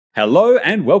Hello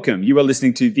and welcome. You are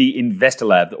listening to the Investor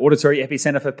Lab, the auditory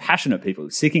epicenter for passionate people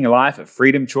seeking a life of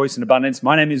freedom, choice, and abundance.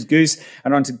 My name is Goose,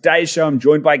 and on today's show, I'm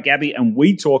joined by Gabby, and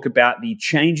we talk about the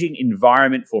changing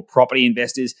environment for property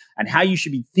investors and how you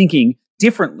should be thinking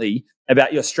differently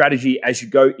about your strategy as you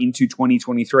go into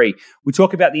 2023. We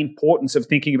talk about the importance of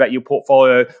thinking about your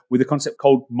portfolio with a concept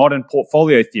called modern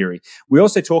portfolio theory. We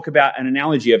also talk about an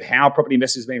analogy of how property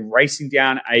investors have been racing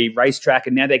down a racetrack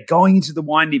and now they're going into the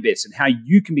windy bits, and how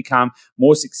you can become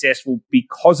more successful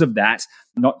because of that,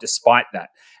 not despite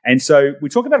that. And so we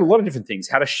talk about a lot of different things: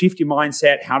 how to shift your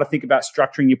mindset, how to think about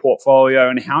structuring your portfolio,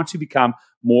 and how to become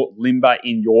more limber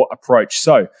in your approach.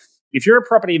 So if you're a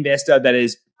property investor that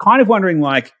is kind of wondering,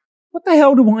 like, what the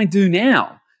hell do I do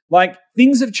now? Like,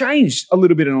 things have changed a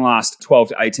little bit in the last 12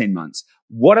 to 18 months.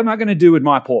 What am I going to do with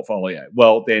my portfolio?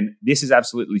 Well, then this is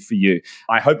absolutely for you.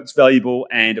 I hope it's valuable.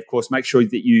 And of course, make sure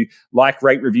that you like,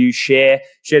 rate, review, share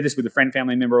this with a friend,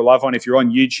 family member, or loved one. If you're on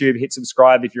YouTube, hit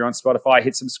subscribe. If you're on Spotify,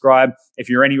 hit subscribe. If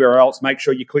you're anywhere else, make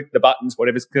sure you click the buttons,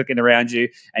 whatever's clicking around you,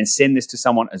 and send this to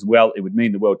someone as well. It would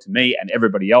mean the world to me and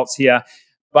everybody else here.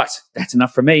 But that's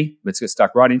enough from me. Let's get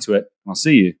stuck right into it. I'll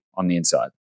see you on the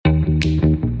inside.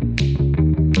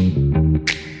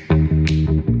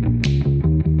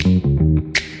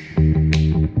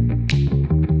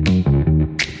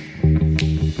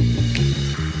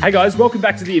 Hey guys, welcome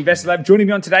back to the Investor Lab. Joining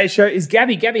me on today's show is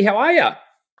Gabby. Gabby, how are you?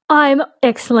 I'm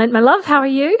excellent, my love. How are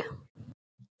you?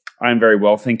 I'm very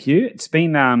well, thank you. It's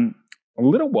been a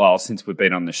little while since we've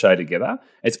been on the show together.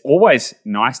 It's always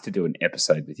nice to do an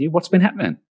episode with you. What's been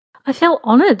happening? I feel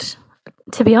honoured,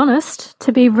 to be honest,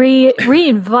 to be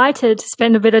re-invited to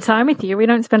spend a bit of time with you. We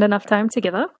don't spend enough time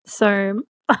together, so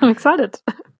I'm excited.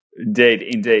 Indeed.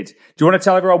 Do you want to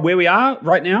tell everyone where we are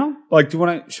right now? Like,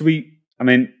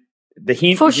 the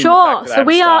hint for sure. So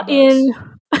we are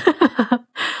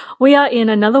in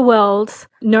another world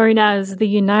known as the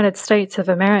United States of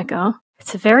America.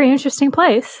 It's a very interesting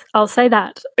place, I'll say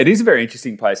that. It is a very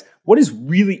interesting place. What is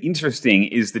really interesting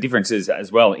is the differences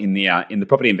as well in the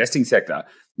property investing sector.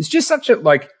 It's just such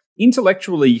a,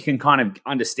 intellectually you can kind of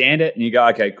understand it and you go,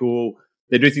 okay, cool.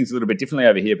 They do things a little bit differently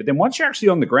over here. But then once you're actually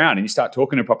on the ground and you start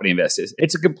talking to property investors,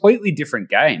 it's a completely different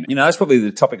game. You know, that's probably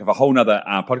the topic of a whole nother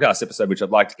podcast episode, which I'd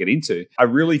like to get into. I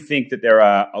really think that there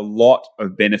are a lot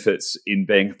of benefits in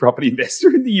being a property investor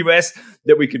in the US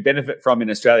that we could benefit from in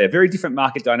Australia. Very different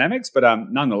market dynamics, but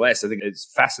nonetheless, I think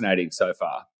it's fascinating so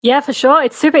far. Yeah, for sure.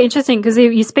 It's super interesting because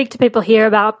you speak to people here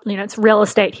about, it's real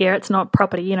estate here. It's not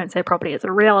property. You don't say property, it's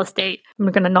a real estate.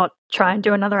 I'm going to not try and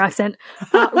do another accent.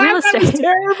 Real estate. That is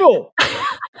terrible.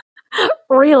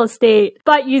 Real estate.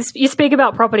 But you speak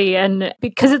about property, and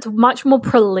because it's much more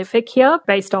prolific here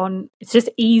based on, it's just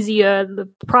easier. The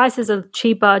prices are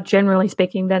cheaper, generally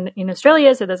speaking, than in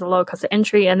Australia. So there's a lower cost of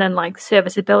entry, and then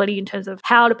serviceability in terms of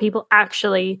how do people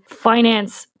actually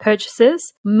finance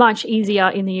purchases, much easier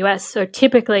in the US. So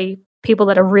typically people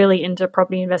that are really into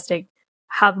property investing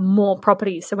have more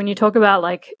properties. So when you talk about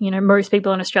most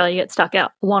people in Australia get stuck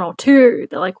at one or two,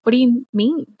 they're like, what do you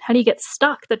mean? How do you get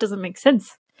stuck? That doesn't make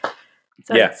sense.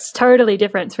 So It's totally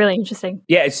different. It's really interesting.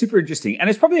 Yeah, it's super interesting. And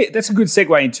that's a good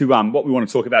segue into what we want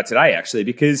to talk about today, actually,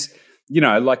 because,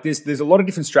 there's a lot of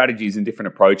different strategies and different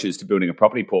approaches to building a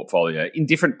property portfolio in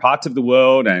different parts of the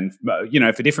world and,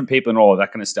 for different people and all of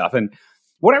that kind of stuff. And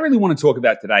what I really want to talk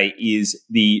about today is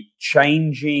the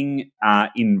changing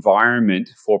environment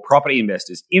for property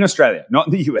investors in Australia, not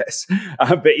in the US,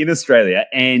 but in Australia,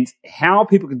 and how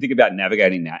people can think about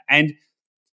navigating that. And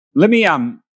let me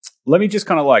just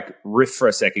kind of riff for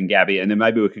a second, Gabby, and then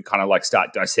maybe we can kind of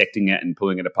start dissecting it and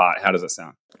pulling it apart. How does that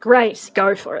sound? Great.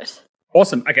 Go for it.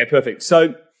 Awesome. Okay, perfect.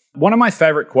 So one of my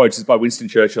favorite quotes is by Winston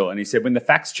Churchill, and he said, "When the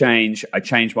facts change, I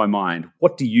change my mind.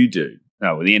 What do you do?"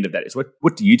 No, well, the end of that is,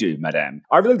 what do you do, madame?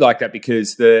 I really like that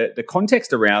because the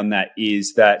context around that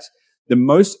is that the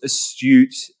most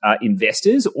astute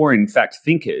investors, or in fact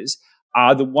thinkers,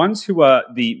 are the ones who are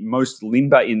the most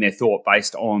limber in their thought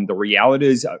based on the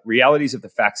realities of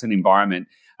the facts and environment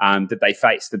that they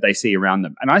face, that they see around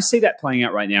them. And I see that playing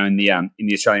out right now in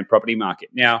the Australian property market.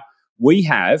 Now, we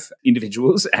have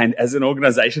individuals and as an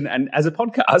organization and as a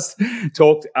podcast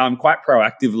talked quite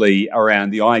proactively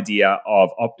around the idea of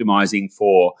optimizing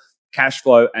for cash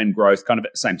flow and growth kind of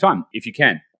at the same time, if you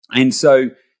can. And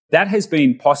so that has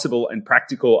been possible and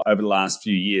practical over the last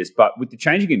few years. But with the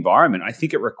changing environment, I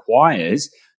think it requires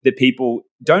that people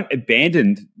don't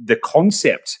abandon the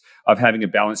concept of having a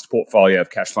balanced portfolio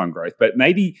of cash flow and growth, but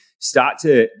maybe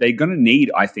they're going to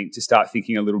need, I think, to start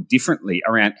thinking a little differently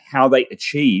around how they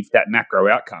achieve that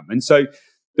macro outcome. And so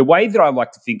the way that I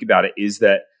like to think about it is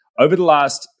that over the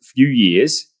last few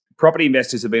years, property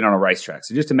investors have been on a racetrack.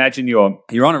 So just imagine you're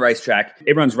on a racetrack,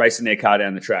 everyone's racing their car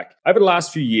down the track. Over the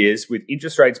last few years, with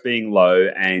interest rates being low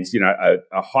and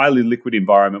a highly liquid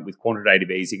environment with quantitative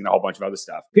easing and a whole bunch of other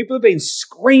stuff, people have been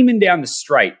screaming down the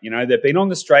straight. They've been on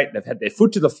the straight, they've had their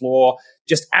foot to the floor,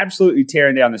 just absolutely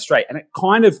tearing down the straight. And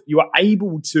you are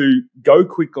able to go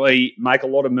quickly, make a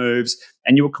lot of moves,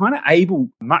 and you were kind of able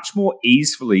much more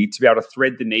easily to be able to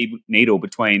thread the needle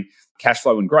between cash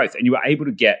flow and growth. And you were able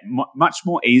to get much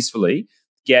more easily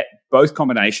get both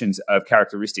combinations of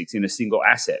characteristics in a single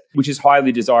asset, which is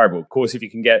highly desirable. Of course, if you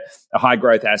can get a high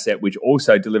growth asset, which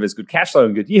also delivers good cash flow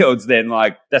and good yields, then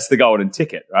that's the golden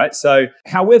ticket, right? So,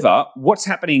 however, what's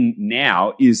happening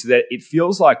now is that it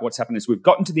feels like what's happened is we've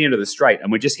gotten to the end of the straight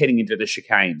and we're just heading into the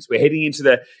chicanes. We're heading into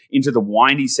the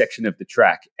windy section of the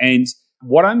track. And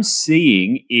what I'm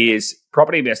seeing is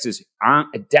property investors aren't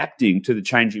adapting to the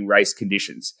changing race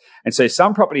conditions. And so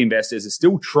some property investors are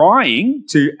still trying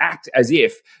to act as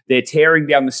if they're tearing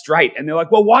down the straight. And they're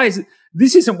like, well, why is it?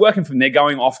 This isn't working for them. They're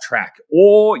going off track.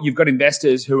 Or you've got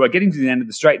investors who are getting to the end of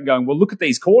the straight and going, well, look at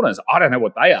these corners. I don't know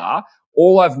what they are.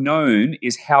 All I've known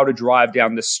is how to drive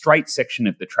down the straight section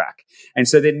of the track. And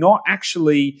so they're not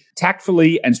actually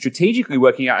tactfully and strategically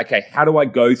working out, okay, how do I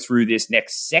go through this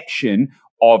next section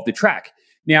of the track?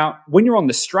 Now, when you're on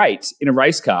the straights in a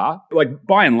race car,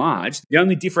 by and large, the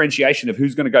only differentiation of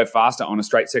who's going to go faster on a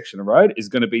straight section of road is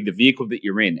going to be the vehicle that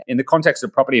you're in. In the context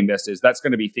of property investors, that's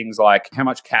going to be things like how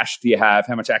much cash do you have,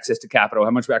 how much access to capital,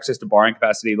 how much access to borrowing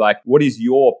capacity, what is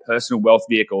your personal wealth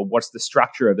vehicle, what's the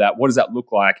structure of that, what does that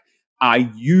look like? Are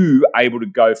you able to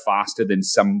go faster than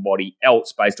somebody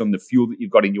else based on the fuel that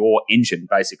you've got in your engine,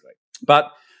 basically?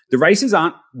 But the races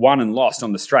aren't won and lost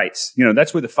on the straights.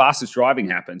 That's where the fastest driving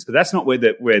happens, but that's not where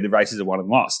the races are won and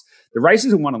lost. The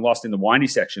races are won and lost in the windy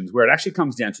sections where it actually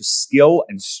comes down to skill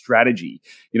and strategy.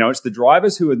 It's the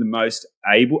drivers who are the most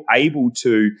able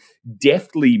to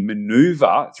deftly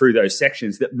maneuver through those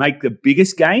sections that make the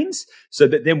biggest gains, so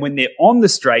that then when they're on the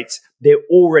straights, they're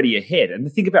already ahead. And the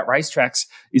thing about racetracks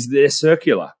is they're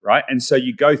circular, right? And so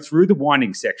you go through the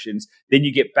winding sections, then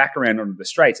you get back around onto the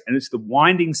straights. And it's the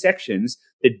winding sections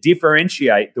that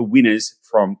differentiate the winners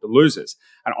from the losers.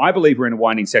 And I believe we're in a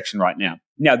winding section right now.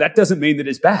 Now, that doesn't mean that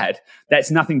it's bad.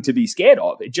 That's nothing to be scared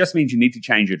of. It just means you need to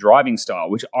change your driving style,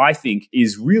 which I think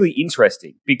is really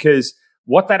interesting, because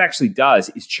what that actually does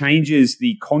is changes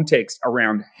the context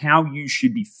around how you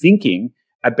should be thinking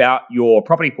about your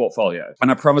property portfolio.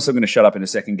 And I promise I'm going to shut up in a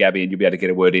second, Gabby, and you'll be able to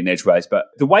get a word in edgeways. But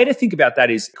the way to think about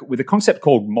that is with a concept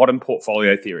called modern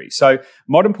portfolio theory. So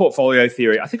modern portfolio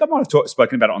theory, I think I might have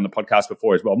spoken about it on the podcast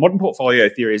before as well. Modern portfolio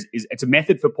theory is it's a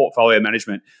method for portfolio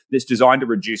management that's designed to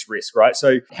reduce risk, right?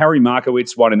 So Harry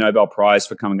Markowitz won a Nobel Prize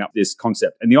for coming up with this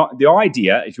concept. And the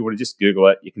idea, if you want to just Google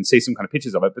it, you can see some kind of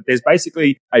pictures of it, but there's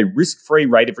basically a risk-free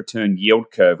rate of return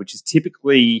yield curve, which is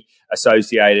typically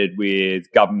associated with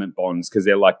government bonds because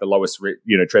they're like the lowest,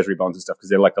 treasury bonds and stuff, because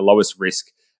they're like the lowest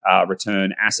risk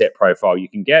return asset profile you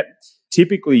can get.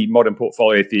 Typically, modern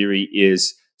portfolio theory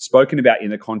is spoken about in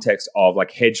the context of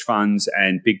like hedge funds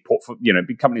and big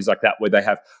companies like that, where they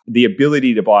have the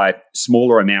ability to buy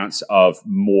smaller amounts of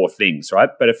more things,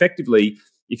 right? But effectively,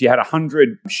 if you had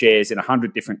 100 shares in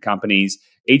 100 different companies,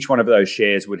 each one of those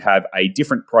shares would have a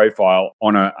different profile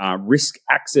on a risk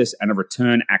axis and a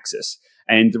return axis.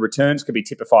 And the returns could be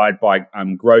typified by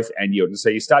growth and yield. And so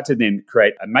you start to then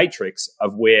create a matrix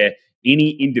of where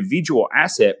any individual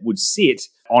asset would sit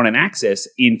on an axis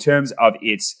in terms of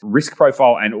its risk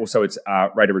profile and also its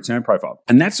rate of return profile.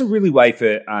 And that's a really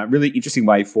interesting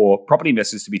way for property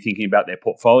investors to be thinking about their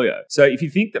portfolio. So if you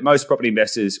think that most property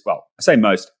investors, well, I say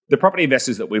most, the property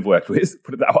investors that we've worked with,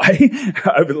 put it that way,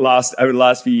 over the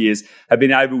last few years have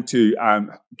been able to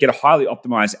get a highly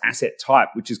optimized asset type,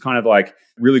 which is kind of like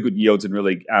really good yields and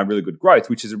really good growth,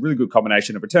 which is a really good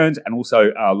combination of returns and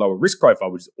also a lower risk profile,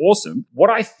 which is awesome. What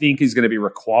I think is going to be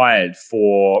required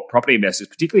for property investors,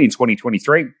 particularly in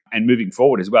 2023 and moving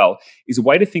forward as well, is a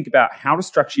way to think about how to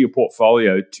structure your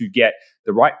portfolio to get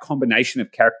the right combination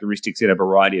of characteristics in a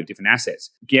variety of different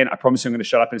assets. Again, I promise you I'm going to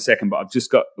shut up in a second, but I've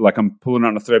just got I'm pulling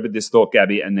on a thread with this thought,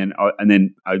 Gabby, and then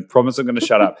I promise I'm going to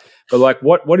shut up. But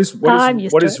what is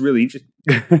really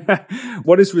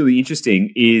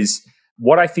interesting is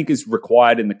what I think is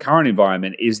required in the current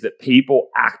environment is that people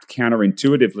act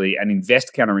counterintuitively and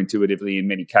invest counterintuitively in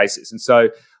many cases. And so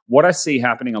what I see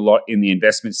happening a lot in the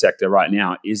investment sector right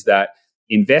now is that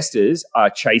investors are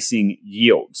chasing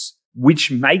yields, which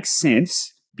makes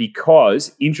sense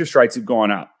because interest rates have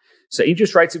gone up. So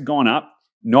interest rates have gone up,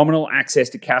 nominal access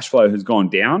to cash flow has gone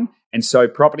down, and so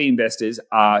property investors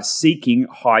are seeking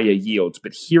higher yields.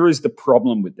 But here is the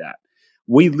problem with that.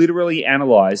 We literally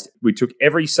analyzed, we took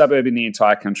every suburb in the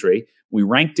entire country, we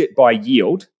ranked it by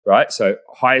yield, right? So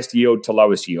highest yield to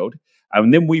lowest yield.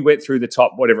 And then we went through the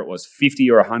top, whatever it was, 50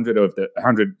 or 100 of the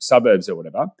 100 suburbs or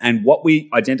whatever. And what we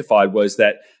identified was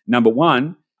that, number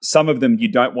one, some of them you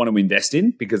don't want to invest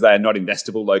in because they are not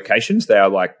investable locations. They are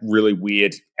like really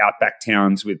weird outback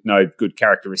towns with no good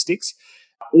characteristics.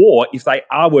 Or if they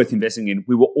are worth investing in,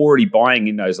 we were already buying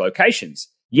in those locations.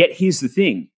 Yet here's the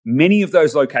thing, many of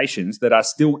those locations that are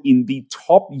still in the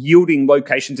top yielding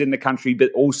locations in the country, but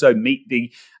also meet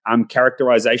the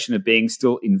characterization of being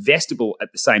still investable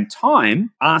at the same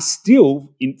time, are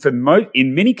still, in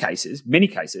many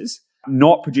cases,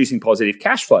 not producing positive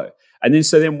cash flow. And then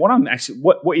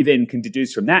what you then can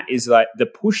deduce from that is that the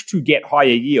push to get higher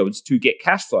yields, to get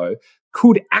cash flow,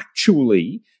 could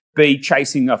actually be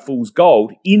chasing a fool's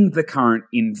gold in the current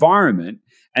environment.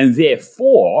 And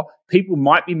therefore, people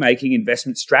might be making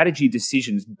investment strategy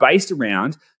decisions based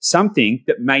around something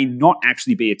that may not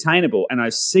actually be attainable. And I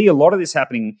see a lot of this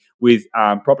happening with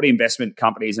property investment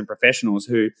companies and professionals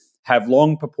who have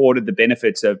long purported the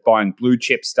benefits of buying blue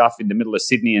chip stuff in the middle of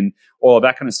Sydney and all of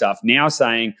that kind of stuff, now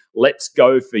saying, let's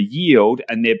go for yield.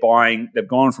 And they've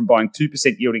gone from buying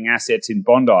 2% yielding assets in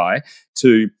Bondi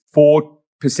to 4%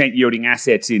 yielding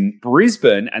assets in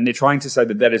Brisbane, and they're trying to say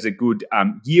that is a good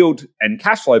yield and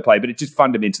cash flow play, but it just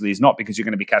fundamentally is not, because you're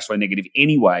going to be cash flow negative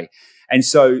anyway. And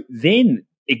so then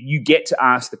you get to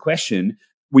ask the question,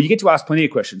 well, you get to ask plenty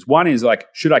of questions. One is like,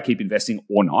 should I keep investing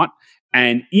or not?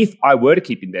 And if I were to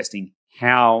keep investing,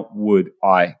 how would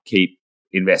I keep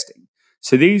investing?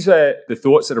 So these are the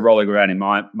thoughts that are rolling around in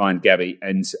my mind, Gabby.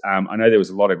 And I know there was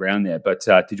a lot of ground there, but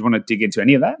did you want to dig into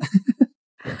any of that?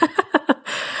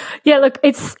 Yeah, look,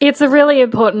 it's a really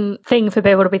important thing for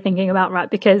people to be thinking about, right?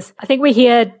 Because I think we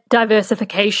hear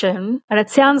diversification, and it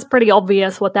sounds pretty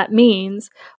obvious what that means,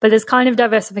 but there's kind of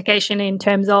diversification in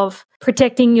terms of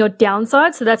protecting your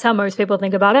downside. So that's how most people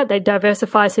think about it. They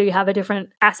diversify so you have a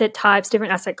different asset types,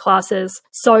 different asset classes,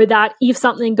 so that if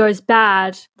something goes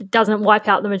bad, it doesn't wipe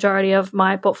out the majority of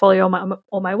my portfolio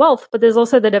or my wealth. But there's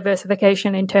also the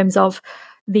diversification in terms of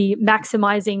the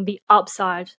maximizing the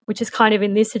upside, which is kind of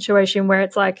in this situation where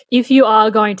it's like, if you are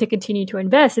going to continue to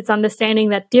invest, it's understanding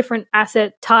that different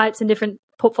asset types and different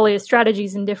portfolio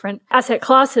strategies and different asset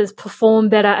classes perform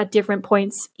better at different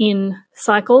points in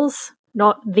cycles,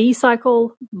 not the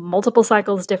cycle, multiple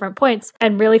cycles, different points.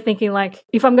 And really thinking like,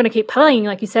 if I'm going to keep playing,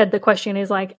 like you said, the question is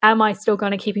like, am I still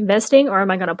going to keep investing, or am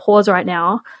I going to pause right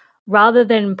now? Rather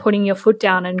than putting your foot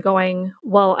down and going,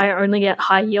 well, I only get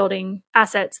high yielding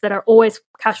assets that are always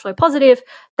cash flow positive.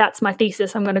 That's my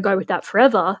thesis. I'm going to go with that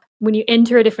forever. When you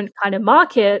enter a different kind of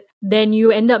market, then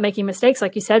you end up making mistakes,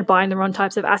 like you said, buying the wrong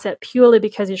types of asset purely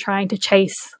because you're trying to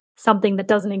chase something that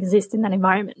doesn't exist in that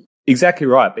environment. Exactly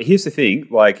right. But here's the thing,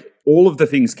 like all of the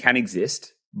things can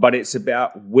exist, but it's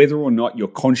about whether or not you're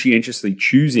conscientiously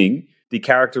choosing the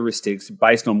characteristics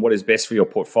based on what is best for your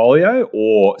portfolio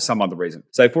or some other reason.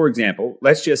 So for example,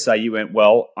 let's just say you went,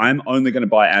 well, I'm only going to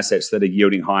buy assets that are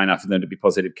yielding high enough for them to be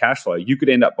positive cash flow. You could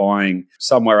end up buying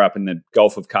somewhere up in the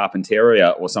Gulf of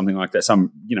Carpentaria or something like that,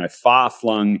 some,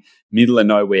 far-flung middle of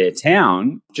nowhere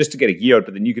town just to get a yield,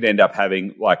 but then you could end up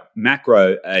having like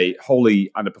macro, a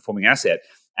wholly underperforming asset,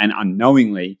 and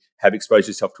unknowingly have exposed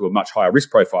yourself to a much higher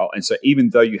risk profile. And so even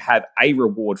though you have a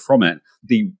reward from it,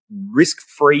 the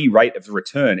risk-free rate of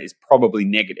return is probably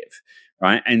negative,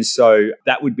 right? And so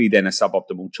that would be then a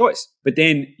suboptimal choice. But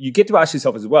then you get to ask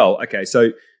yourself as well, okay,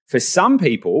 so for some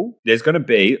people, there's going to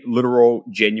be literal,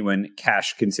 genuine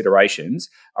cash considerations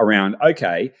around,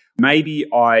 okay, maybe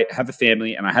I have a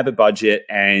family and I have a budget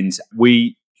and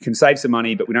we can save some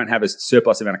money, but we don't have a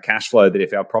surplus amount of cash flow that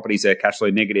if our properties are cash flow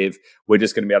negative, we're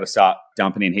just going to be able to start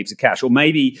dumping in heaps of cash. Or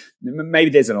maybe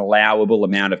there's an allowable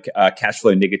amount of cash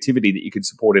flow negativity that you can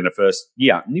support in a first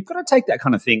year. And you've got to take that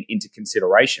kind of thing into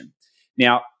consideration.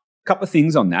 Now, a couple of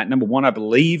things on that. Number one, I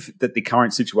believe that the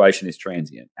current situation is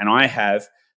transient. And I have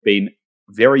been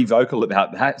very vocal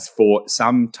about that for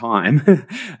some time.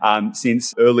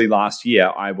 Since early last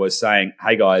year, I was saying,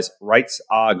 hey guys, rates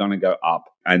are going to go up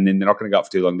and then they're not going to go up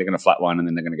for too long. They're going to flatline and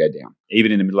then they're going to go down,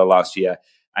 even in the middle of last year.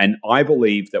 And I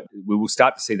believe that we will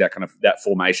start to see that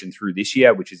formation through this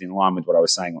year, which is in line with what I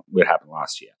was saying would happen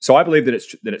last year. So I believe that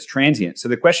it's transient. So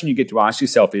the question you get to ask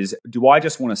yourself is, do I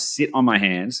just want to sit on my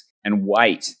hands and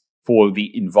wait for the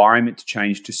environment to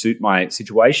change to suit my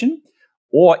situation?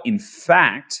 Or in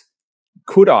fact,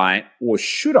 could I or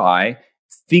should I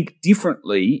think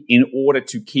differently in order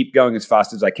to keep going as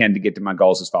fast as I can to get to my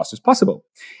goals as fast as possible?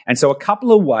 And so a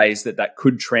couple of ways that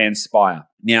could transpire.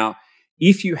 Now,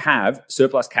 if you have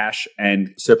surplus cash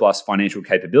and surplus financial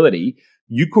capability,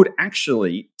 you could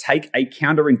actually take a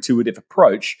counterintuitive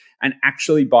approach and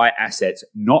actually buy assets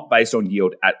not based on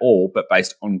yield at all, but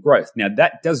based on growth. Now,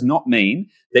 that does not mean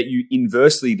that you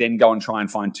inversely then go and try and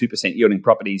find 2% yielding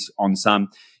properties on some,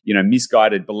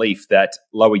 misguided belief that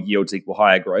lower yields equal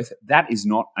higher growth. That is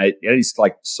not, it is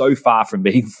like so far from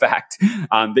being fact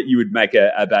that you would make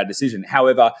a bad decision.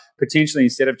 However, potentially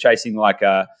instead of chasing like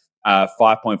a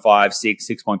 5.5, 6,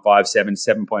 6.5, 7,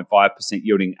 7.5%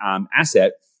 yielding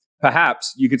asset,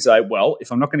 perhaps you could say, well,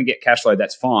 if I'm not going to get cash flow,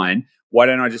 that's fine. Why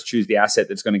don't I just choose the asset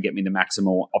that's going to get me the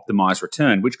maximal optimized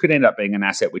return, which could end up being an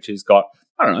asset which has got,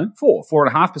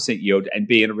 4.5% yield and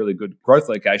be in a really good growth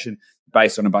location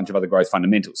based on a bunch of other growth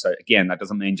fundamentals. So again, that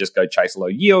doesn't mean just go chase low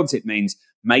yields. It means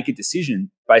make a decision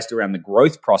based around the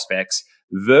growth prospects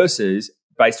versus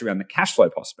based around the cash flow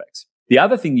prospects. The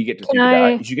other thing you get to think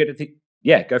about is you get to think,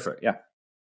 yeah, go for it. Yeah.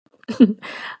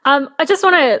 I just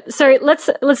want to, so let's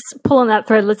pull on that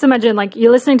thread. Let's imagine like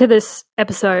you're listening to this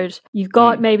episode, you've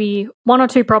got maybe one or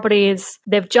two properties,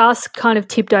 they've just kind of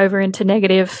tipped over into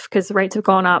negative because the rates have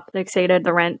gone up, they exceeded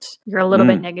the rent, you're a little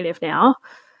bit negative now.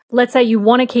 Let's say you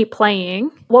want to keep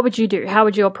playing, what would you do? How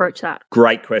would you approach that?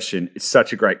 Great question. It's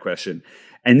such a great question.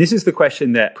 And this is the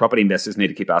question that property investors need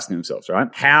to keep asking themselves, right?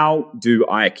 How do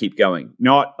I keep going?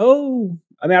 Not,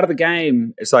 I'm out of the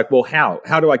game. It's like, well, how?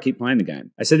 How do I keep playing the game?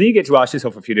 And so then you get to ask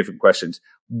yourself a few different questions.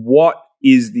 What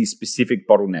is the specific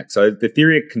bottleneck? So the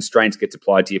theory of constraints gets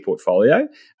applied to your portfolio.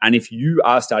 And if you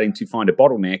are starting to find a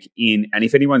bottleneck and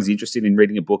if anyone's interested in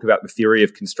reading a book about the theory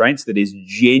of constraints that is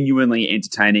genuinely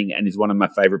entertaining and is one of my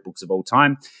favorite books of all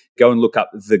time, go and look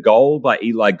up The Goal by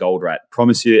Eli Goldratt.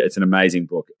 Promise you, it's an amazing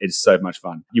book. It's so much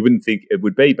fun. You wouldn't think it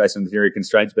would be based on the theory of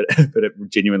constraints, but it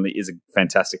genuinely is a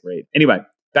fantastic read. Anyway,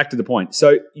 back to the point.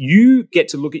 So you get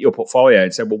to look at your portfolio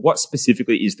and say, well, what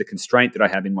specifically is the constraint that I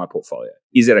have in my portfolio?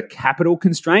 Is it a capital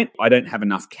constraint? I don't have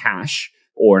enough cash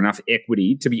or enough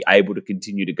equity to be able to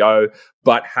continue to go.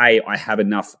 But hey, I have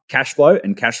enough cash flow,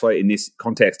 and cash flow in this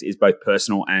context is both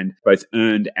personal and both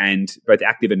earned and both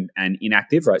active and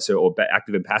inactive, right? So, or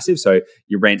active and passive. So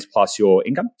your rent plus your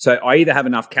income. So I either have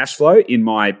enough cash flow in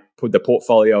the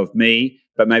portfolio of me,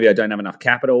 but maybe I don't have enough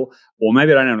capital, or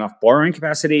maybe I don't have enough borrowing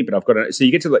capacity, but I've got so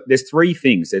you get to, there's three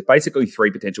things. There's basically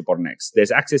three potential bottlenecks.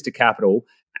 There's access to capital,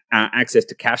 access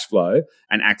to cash flow,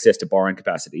 and access to borrowing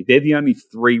capacity. They're the only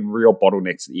three real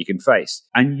bottlenecks that you can face.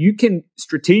 And you can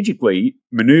strategically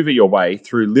maneuver your way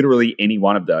through literally any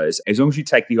one of those as long as you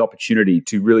take the opportunity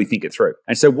to really think it through.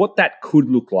 And so what that could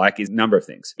look like is a number of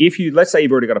things. Let's say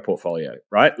you've already got a portfolio,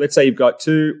 right? Let's say you've got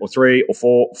 2 or 3 or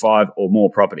 4 or 5 or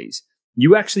more properties.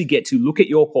 You actually get to look at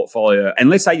your portfolio, and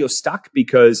let's say you're stuck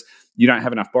because you don't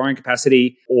have enough borrowing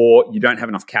capacity or you don't have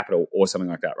enough capital or something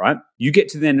like that, right? You get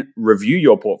to then review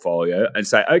your portfolio and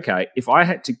say, okay, if I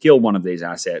had to kill one of these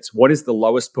assets, what is the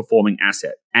lowest performing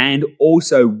asset? And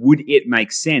also, would it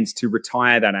make sense to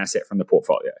retire that asset from the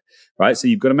portfolio, right? So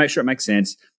you've got to make sure it makes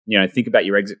sense. Think about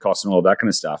your exit costs and all that kind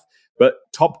of stuff. But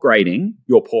top grading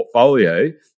your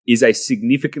portfolio is a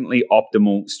significantly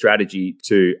optimal strategy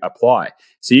to apply.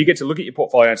 So you get to look at your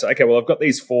portfolio and say, okay, well, I've got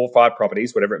these 4 or 5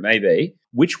 properties, whatever it may be.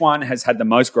 Which one has had the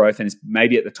most growth and is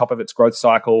maybe at the top of its growth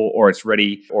cycle, or it's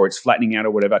ready, or it's flattening out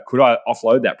or whatever? Could I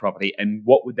offload that property? And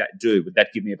what would that do? Would that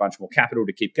give me a bunch more capital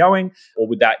to keep going? Or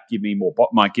would that give me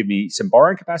might give me some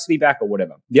borrowing capacity back or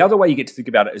whatever? The other way you get to think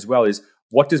about it as well is,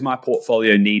 what does my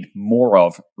portfolio need more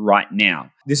of right now?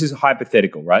 This is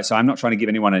hypothetical, right? So I'm not trying to give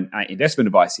anyone an investment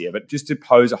advice here, but just to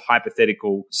pose a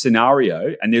hypothetical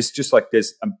scenario. And there's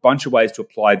a bunch of ways to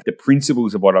apply the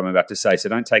principles of what I'm about to say. So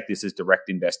don't take this as direct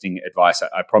investing advice,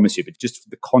 I promise you, but just for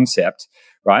the concept,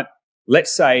 right?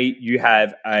 Let's say you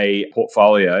have a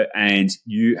portfolio and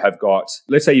you have got,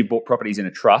 let's say you've bought properties in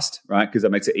a trust, right? Because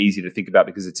that makes it easy to think about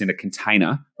because it's in a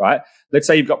container, right? Let's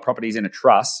say you've got properties in a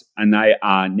trust and they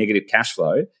are negative cash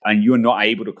flow and you're not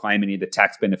able to claim any of the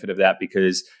tax benefit of that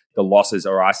because the losses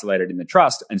are isolated in the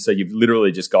trust. And so you've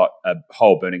literally just got a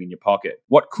hole burning in your pocket.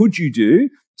 What could you do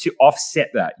to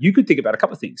offset that? You could think about a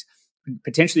couple of things.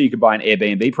 Potentially, you could buy an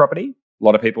Airbnb property. A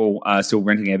lot of people are still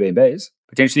renting Airbnbs.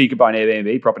 Potentially, you could buy an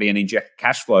Airbnb property and inject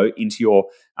cash flow into your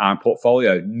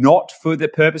portfolio, not for the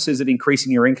purposes of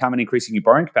increasing your income and increasing your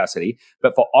borrowing capacity,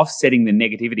 but for offsetting the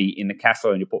negativity in the cash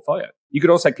flow in your portfolio. You could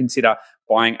also consider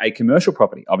buying a commercial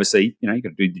property. Obviously, you've got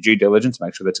to do the due diligence,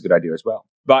 make sure that's a good idea as well.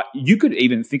 But you could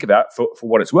even think about, for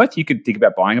what it's worth, you could think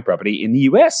about buying a property in the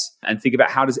US and think about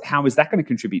how is that going to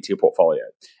contribute to your portfolio?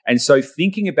 And so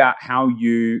thinking about how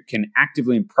you can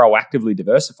actively and proactively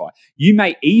diversify. You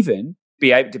may even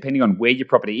be able, depending on where your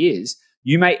property is,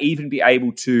 you may even be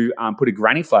able to put a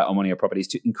granny flat on one of your properties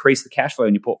to increase the cash flow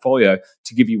in your portfolio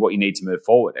to give you what you need to move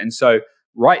forward. And so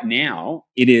right now,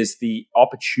 it is the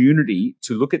opportunity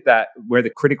to look at that, where the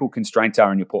critical constraints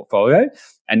are in your portfolio,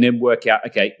 and then work out,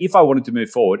 okay, if I wanted to move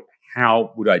forward,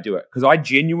 how would I do it? Because I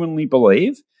genuinely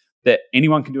believe that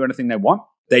anyone can do anything they want.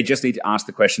 They just need to ask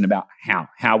the question about how.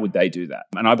 How would they do that?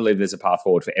 And I believe there's a path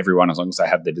forward for everyone as long as they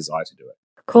have the desire to do it.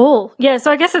 Cool. Yeah.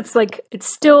 So I guess it's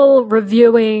still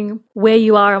reviewing where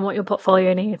you are and what your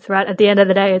portfolio needs, right? At the end of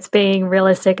the day, it's being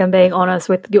realistic and being honest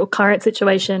with your current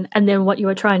situation and then what you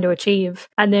are trying to achieve,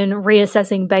 and then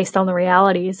reassessing based on the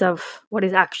realities of what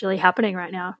is actually happening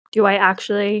right now. Do I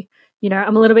actually,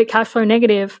 I'm a little bit cash flow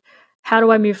negative. How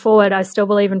do I move forward? I still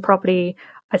believe in property.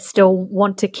 I still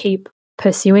want to keep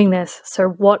pursuing this. So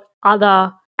what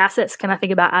other assets can I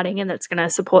think about adding in that's going to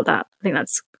support that? I think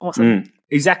that's awesome.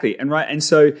 Exactly. And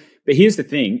so, but here's the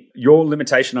thing, your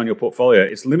limitation on your portfolio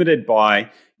is limited by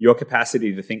your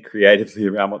capacity to think creatively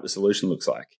around what the solution looks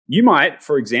like. You might,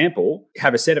 for example,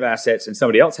 have a set of assets and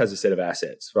somebody else has a set of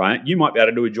assets, right? You might be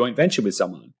able to do a joint venture with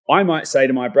someone. I might say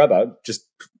to my brother, just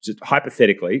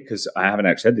hypothetically, because I haven't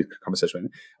actually had this conversation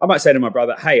with him, I might say to my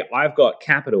brother, hey, I've got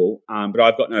capital, but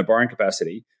I've got no borrowing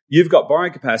capacity. You've got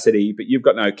borrowing capacity, but you've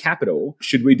got no capital.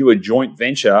 Should we do a joint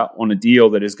venture on a deal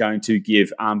that is going to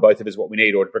give both of us what we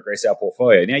need or to progress our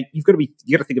portfolio? Now, you got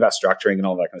to think about structuring and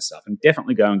all that kind of stuff, and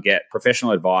definitely go and get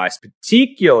professional advice,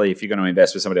 particularly if you're going to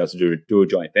invest with somebody else to do a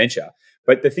joint venture.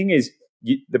 But the thing is,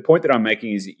 the point that I'm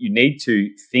making is you need to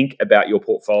think about your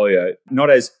portfolio not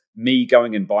as me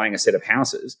going and buying a set of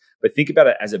houses, but think about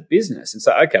it as a business and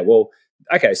say,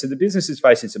 okay, so the business is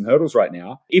facing some hurdles right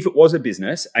now. If it was a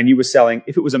business and you were selling,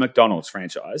 if it was a McDonald's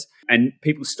franchise and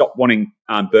people stopped wanting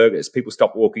burgers, people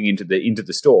stopped walking into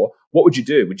the store, what would you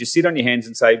do? Would you sit on your hands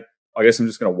and say, I guess I'm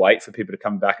just going to wait for people to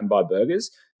come back and buy burgers?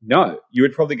 No, you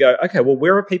would probably go, okay, well,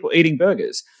 where are people eating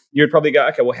burgers? You would probably go,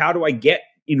 okay, well, how do I get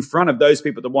in front of those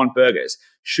people that want burgers?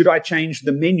 Should I change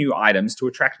the menu items to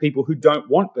attract people who don't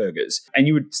want burgers? And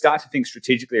you would start to think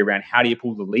strategically around how do you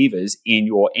pull the levers in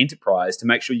your enterprise to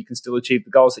make sure you can still achieve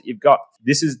the goals that you've got.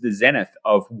 This is the zenith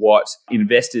of what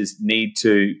investors need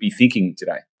to be thinking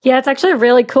today. Yeah, it's actually a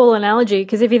really cool analogy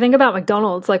because if you think about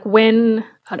McDonald's, like when,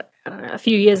 I don't know, a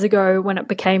few years ago when it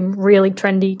became really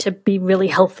trendy to be really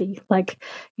healthy, like,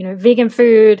 vegan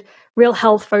food, real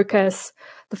health focus,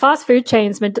 the fast food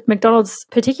chains, McDonald's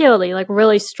particularly, like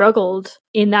really struggled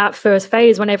in that first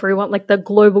phase when everyone, like the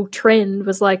global trend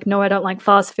was like, no, I don't like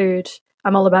fast food.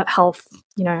 I'm all about health.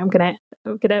 I'm gonna,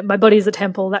 my body's a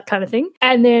temple, that kind of thing.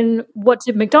 And then what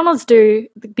did McDonald's do?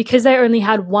 Because they only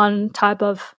had one type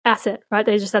of asset, right?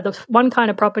 They just had the one kind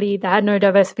of property. They had no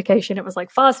diversification. It was like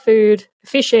fast food,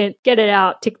 efficient, get it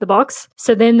out, tick the box.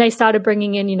 So then they started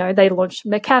bringing in, they launched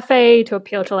McCafe to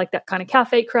appeal to like that kind of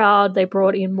cafe crowd. They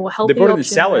brought in more healthy options. They brought in the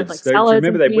salads. Like do you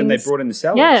remember when they brought in the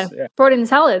salads? Yeah, brought in the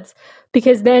salads.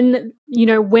 Because then,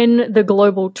 when the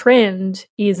global trend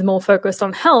is more focused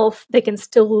on health, they can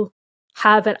still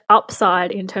have an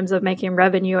upside in terms of making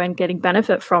revenue and getting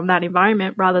benefit from that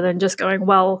environment rather than just going,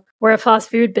 well, we're a fast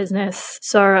food business,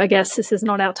 so I guess this is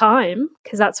not our time,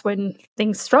 because that's when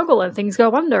things struggle and things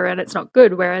go under and it's not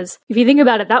good. Whereas if you think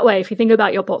about it that way, if you think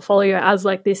about your portfolio as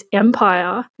like this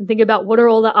empire and think about what are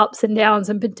all the ups and downs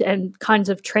and kinds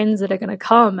of trends that are going to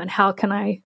come and how can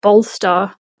I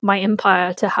bolster my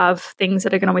empire to have things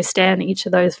that are going to withstand each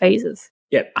of those phases.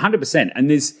 Yeah, 100%. And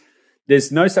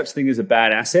there's no such thing as a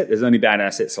bad asset. There's only bad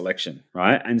asset selection,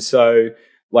 right? And so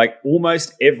like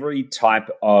almost every type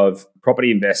of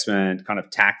property investment kind of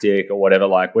tactic or whatever,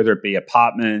 like whether it be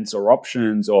apartments or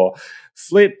options or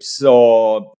flips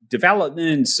or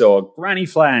developments or granny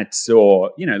flats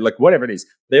or, like whatever it is,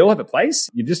 they all have a place.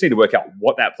 You just need to work out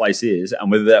what that place is and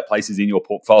whether that place is in your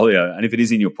portfolio. And if it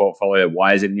is in your portfolio,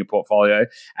 why is it in your portfolio?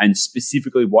 And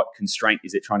specifically, what constraint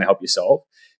is it trying to help you solve?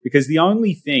 Because the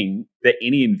only thing that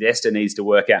any investor needs to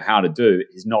work out how to do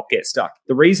is not get stuck.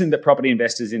 The reason that property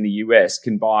investors in the US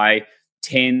can buy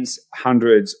tens,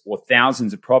 hundreds, or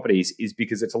thousands of properties is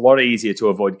because it's a lot easier to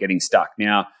avoid getting stuck.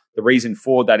 Now, the reason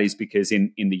for that is because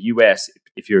in the US,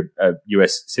 if you're a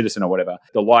US citizen or whatever,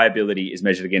 the liability is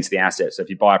measured against the asset. So if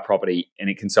you buy a property and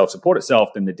it can self-support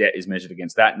itself, then the debt is measured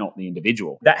against that, not the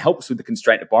individual. That helps with the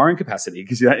constraint of borrowing capacity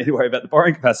because you don't need to worry about the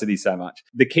borrowing capacity so much.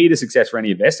 The key to success for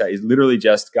any investor is literally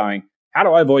just going, how do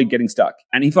I avoid getting stuck?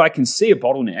 And if I can see a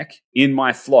bottleneck in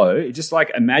my flow, just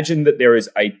like imagine that there is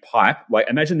a pipe, like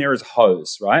imagine there is a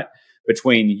hose, right,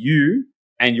 between you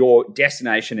and your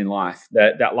destination in life,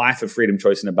 that life of freedom,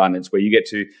 choice, and abundance, where you get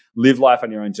to live life on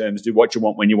your own terms, do what you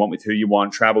want, when you want, with who you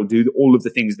want, travel, do all of the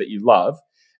things that you love,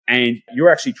 and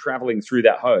you're actually traveling through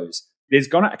that hose. There's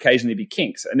going to occasionally be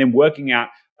kinks, and then working out,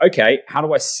 okay, how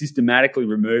do I systematically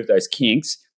remove those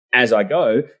kinks as I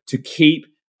go to keep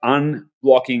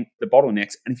unblocking the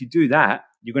bottlenecks. And if you do that,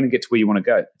 you're going to get to where you want to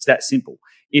go. It's that simple.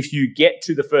 If you get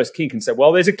to the first kink and say,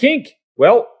 well, there's a kink.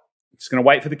 Well, I'm just going to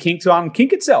wait for the kink to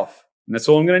unkink itself. And that's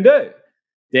all I'm going to do.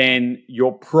 Then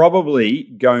you're probably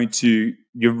going to,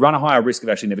 you run a higher risk of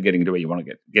actually never getting to where you want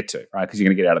to get to, right? Because you're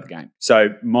going to get out of the game. So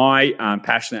my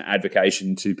passionate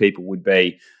advocation to people would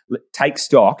be take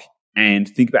stock and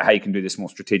think about how you can do this more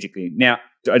strategically. Now,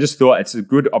 I just thought it's a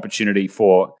good opportunity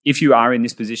for, if you are in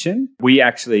this position, we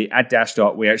actually, at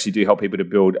Dashdot, we actually do help people to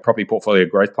build property portfolio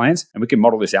growth plans, and we can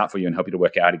model this out for you and help you to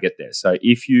work out how to get there. So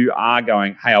if you are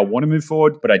going, hey, I want to move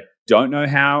forward, but I don't know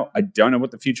how, I don't know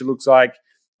what the future looks like,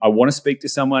 I want to speak to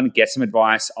someone, get some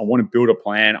advice, I want to build a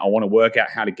plan, I want to work out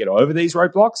how to get over these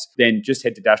roadblocks, then just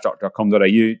head to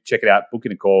dashdot.com.au, check it out, book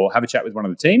in a call, have a chat with one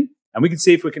of the team, and we can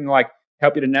see if we can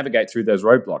help you to navigate through those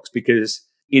roadblocks, because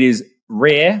it is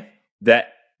rare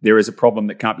that there is a problem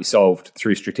that can't be solved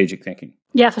through strategic thinking.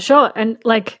 Yeah, for sure. And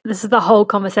this is the whole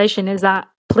conversation, is that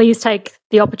please take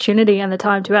the opportunity and the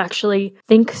time to actually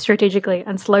think strategically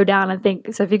and slow down and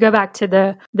think. So if you go back to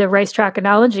the racetrack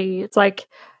analogy, it's like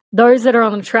those that are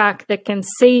on the track that can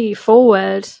see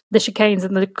forward the chicanes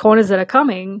and the corners that are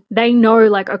coming, they know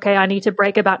okay, I need to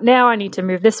brake about now, I need to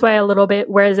move this way a little bit.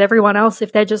 Whereas everyone else,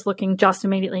 if they're just looking just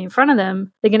immediately in front of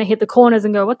them, they're going to hit the corners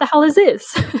and go, what the hell is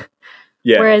this?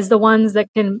 Yeah. Whereas the ones that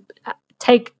can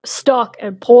take stock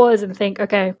and pause and think,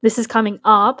 okay, this is coming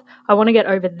up, I want to get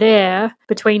over there.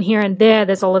 Between here and there,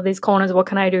 there's all of these corners. What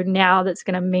can I do now that's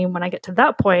going to mean when I get to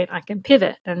that point, I can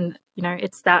pivot? And,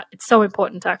 it's so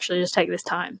important to actually just take this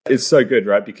time. It's so good,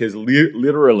 right? Because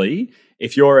literally,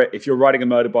 if you're riding a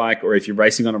motorbike or if you're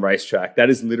racing on a racetrack,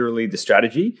 that is literally the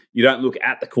strategy. You don't look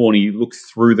at the corner, you look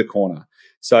through the corner.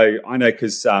 So I know,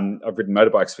 because I've ridden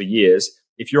motorbikes for years.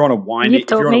 If you're on a windy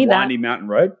mountain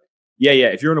road,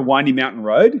 if you're on a windy mountain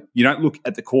road, you don't look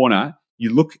at the corner,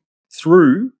 you look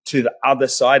through to the other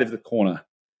side of the corner.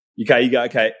 You go,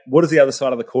 okay, what does the other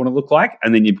side of the corner look like?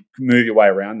 And then you move your way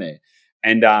around there.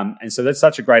 And so that's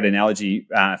such a great analogy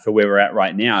for where we're at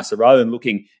right now. So rather than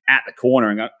looking at the corner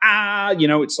and go,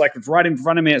 it's it's right in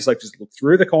front of me, it's just look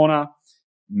through the corner,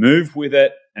 move with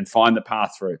it, and find the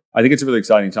path through. I think it's a really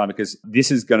exciting time, because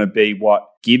this is going to be what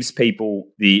gives people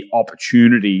the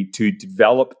opportunity to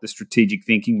develop the strategic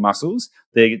thinking muscles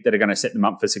that are going to set them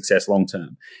up for success long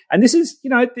term. And this is,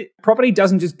 the property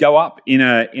doesn't just go up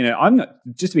I'm not,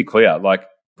 just to be clear,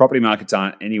 property markets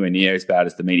aren't anywhere near as bad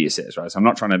as the media says, right? So I'm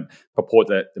not trying to purport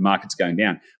that the market's going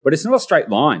down, but it's not a straight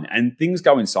line, and things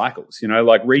go in cycles.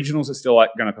 Regionals are still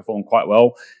going to perform quite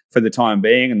well for the time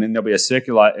being, and then there'll be a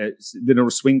circular, then it'll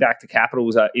swing back to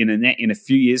capitals in a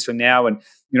few years from now, and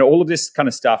all of this kind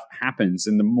of stuff happens.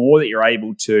 And the more that you're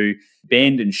able to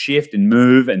bend and shift and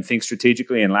move and think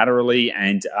strategically and laterally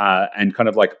and kind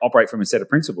of operate from a set of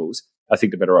principles, I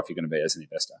think the better off you're going to be as an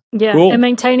investor. Yeah, cool. And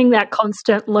maintaining that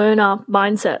constant learner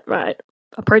mindset, right?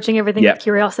 Approaching everything with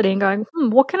curiosity and going,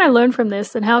 what can I learn from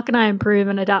this and how can I improve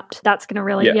and adapt? That's going to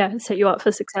really set you up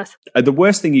for success. The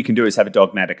worst thing you can do is have a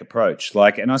dogmatic approach.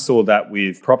 And I saw that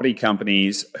with property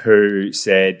companies who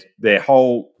said their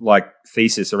whole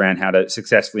thesis around how to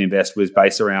successfully invest was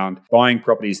based around buying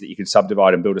properties that you could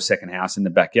subdivide and build a second house in the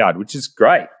backyard, which is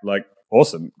great.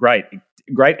 Awesome. Great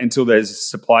until there's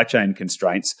supply chain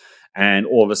constraints. And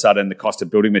all of a sudden, the cost of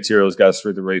building materials goes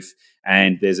through the roof,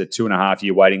 and there's a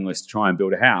 2.5-year waiting list to try and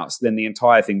build a house. Then the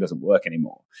entire thing doesn't work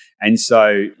anymore. And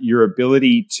so your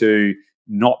ability to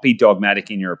not be dogmatic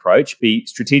in your approach, be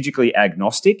strategically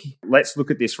agnostic. Let's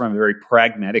look at this from a very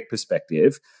pragmatic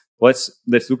perspective. Let's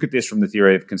look at this from the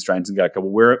theory of constraints and go, okay,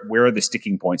 well, where are the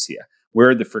sticking points here?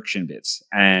 Where are the friction bits?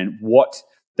 And what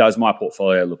does my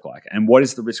portfolio look like? And what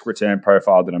is the risk return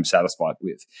profile that I'm satisfied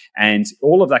with? And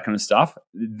all of that kind of stuff,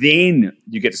 then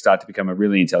you get to start to become a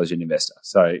really intelligent investor.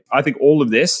 So I think all of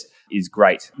this is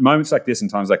great. Moments like this and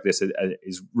times like this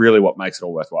is really what makes it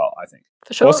all worthwhile, I think.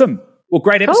 For sure. Awesome. Well,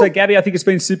 great episode, Gabby. I think it's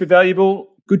been super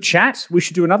valuable. Good chat. We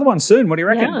should do another one soon. What do you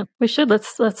reckon? Yeah, we should.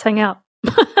 Let's hang out.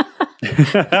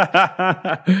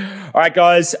 All right,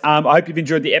 guys. I hope you've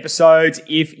enjoyed the episode.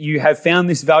 If you have found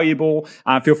this valuable,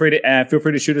 feel free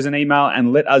to shoot us an email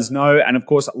and let us know. And of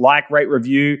course, rate,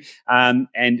 review,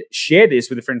 and share this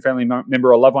with a friend, family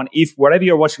member, or loved one. If whatever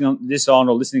you're watching this on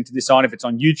or listening to this on, if it's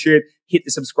on YouTube, hit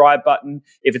the subscribe button.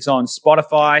 If it's on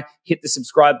Spotify, hit the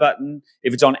subscribe button.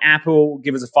 If it's on Apple,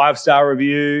 give us a 5-star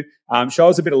review. Show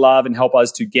us a bit of love and help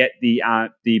us to get the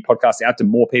podcast out to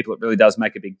more people. It really does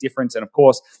make a big difference. And of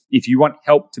course, if you want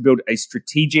help to build a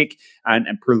strategic and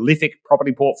prolific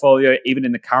property portfolio, even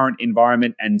in the current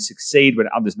environment, and succeed when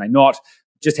others may not,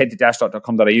 just head to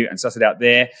dashdot.com.au and suss it out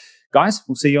there. Guys,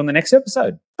 we'll see you on the next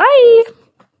episode. Bye.